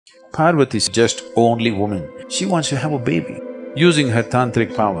Parvati is just only woman. She wants to have a baby. Using her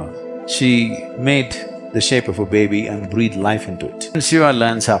tantric power, she made the shape of a baby and breathed life into it. And Shiva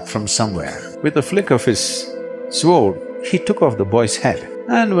lands up from somewhere. With a flick of his sword, he took off the boy's head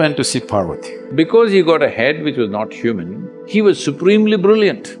and went to see Parvati. Because he got a head which was not human, he was supremely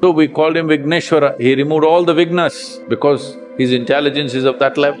brilliant. So we called him Vigneshwara. He removed all the vignas because his intelligence is of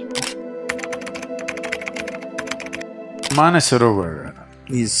that level. Manasarovar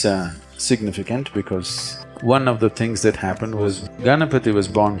is significant because one of the things that happened was Ganapati was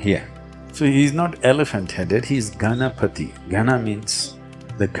born here. So he's not elephant-headed, he's Ganapati. Gana means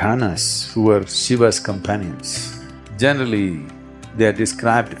the Ganas who were Shiva's companions. Generally, they are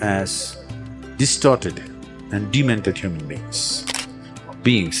described as distorted and demented human beings.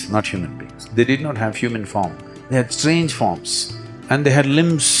 Beings, not human beings. They did not have human form, they had strange forms. And they had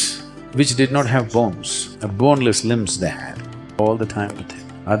limbs which did not have bones, boneless limbs they had all the time with him.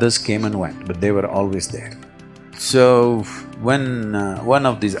 Others came and went, but they were always there. So, when one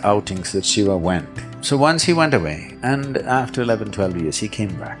of these outings that Shiva went, so once he went away and after 11, 12 years he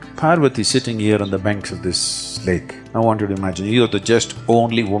came back. Parvati sitting here on the banks of this lake. I want you to imagine, you're the just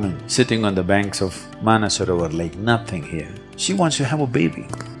only woman sitting on the banks of Manasarovar lake, nothing here. She wants to have a baby.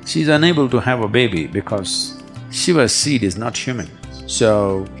 She's unable to have a baby because Shiva's seed is not human.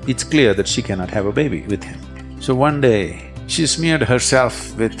 So, it's clear that she cannot have a baby with him. So one day, she smeared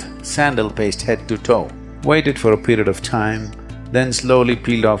herself with sandal paste head to toe, waited for a period of time, then slowly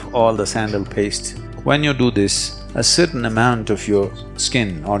peeled off all the sandal paste. When you do this, a certain amount of your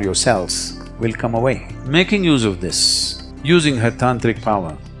skin or your cells will come away. Making use of this, using her tantric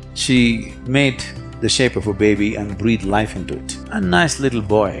power, she made the shape of a baby and breathed life into it. A nice little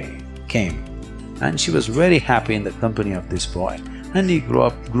boy came and she was very happy in the company of this boy. And he grew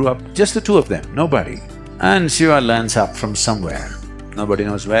up, just the two of them, nobody. And Shiva lands up from somewhere, nobody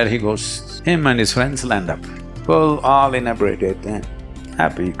knows where he goes. Him and his friends land up, full, all inebriated and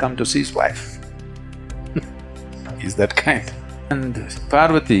happy, come to see his wife. He's that kind. And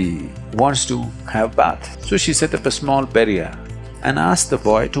Parvati wants to have bath. So she set up a small barrier and asked the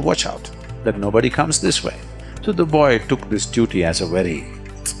boy to watch out, that nobody comes this way. So the boy took this duty as a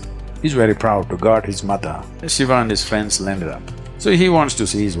he's very proud to guard his mother. Shiva and his friends landed up. So he wants to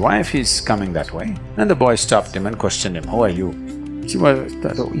see his wife, he's coming that way. And the boy stopped him and questioned him, "Who are you?" Shiva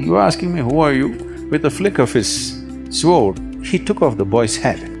thought, "Oh, you asking me, who are you?" With a flick of his sword, he took off the boy's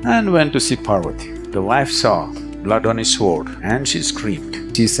head and went to see Parvati. The wife saw blood on his sword and she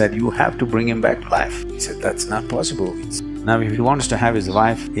screamed. She said, "You have to bring him back to life." He said, "That's not possible." Now if he wants to have his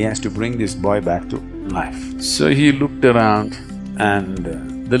wife, he has to bring this boy back to life. So he looked around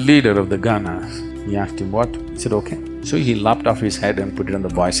and the leader of the Ganas, he asked him, "What?" He said, "Okay." So he lopped off his head and put it on the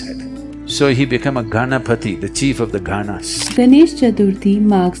boy's head. So he became a Ganapati, the chief of the Ganas. Ganesh Chaturthi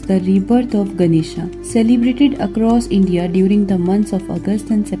marks the rebirth of Ganesha, celebrated across India during the months of August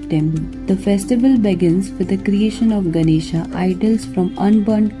and September. The festival begins with the creation of Ganesha idols from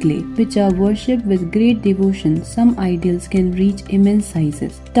unburnt clay, which are worshipped with great devotion. Some idols can reach immense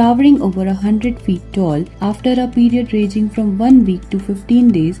sizes, towering over 100 feet tall. After a period ranging from 1 week to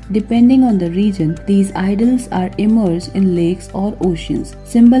 15 days, depending on the region, these idols are immersed in lakes or oceans,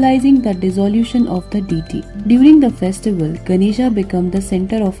 symbolizing the dissolution of the deity. During the festival, Ganesha becomes the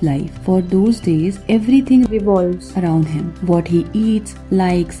center of life. For those days, everything revolves around him. What he eats,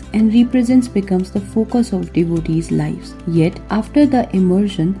 likes, and represents becomes the focus of devotees' lives. Yet, after the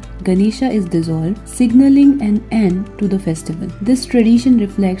immersion, Ganesha is dissolved, signaling an end to the festival. This tradition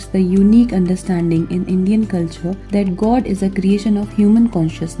reflects the unique understanding in Indian culture that God is a creation of human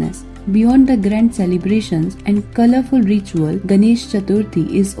consciousness. Beyond the grand celebrations and colorful ritual, Ganesh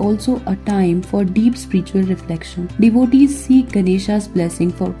Chaturthi is also a time for deep spiritual reflection. Devotees seek Ganesha's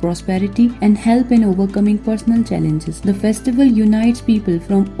blessing for prosperity and help in overcoming personal challenges. The festival unites people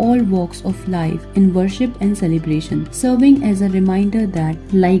from all walks of life in worship and celebration, serving as a reminder that,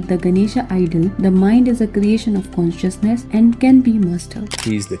 like the Ganesha idol, the mind is a creation of consciousness and can be mastered.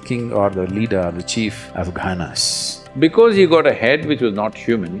 He is the king or the leader, the chief of Ganas. Because he got a head which was not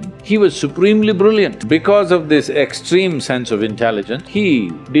human, he was supremely brilliant. Because of this extreme sense of intelligence,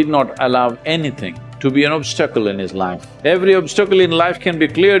 he did not allow anything to be an obstacle in his life. Every obstacle in life can be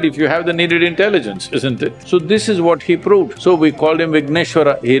cleared if you have the needed intelligence, isn't it? So this is what he proved. So we called him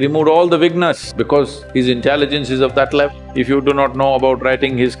Vigneshwara. He removed all the vignas because his intelligence is of that level. If you do not know about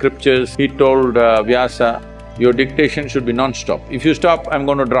writing his scriptures, he told Vyasa, your dictation should be non-stop. If you stop, I'm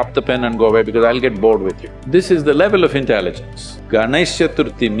going to drop the pen and go away because I'll get bored with you. This is the level of intelligence. Ganesh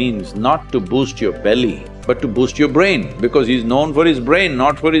Chaturthi means not to boost your belly, but to boost your brain, because he's known for his brain,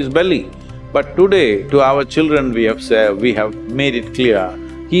 not for his belly. But today, to our children we have made it clear,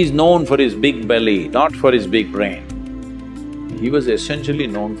 He is known for his big belly, not for his big brain. He was essentially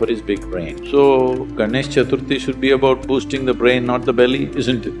known for his big brain. So, Ganesh Chaturthi should be about boosting the brain, not the belly,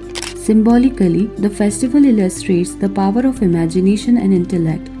 isn't it? Symbolically, the festival illustrates the power of imagination and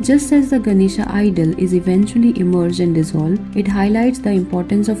intellect. Just as the Ganesha idol is eventually emerged and dissolved, it highlights the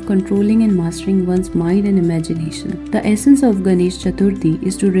importance of controlling and mastering one's mind and imagination. The essence of Ganesh Chaturthi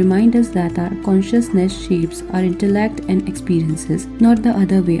is to remind us that our consciousness shapes our intellect and experiences, not the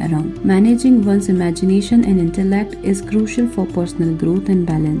other way around. Managing one's imagination and intellect is crucial for personal growth and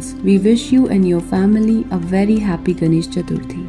balance. We wish you and your family a very happy Ganesh Chaturthi.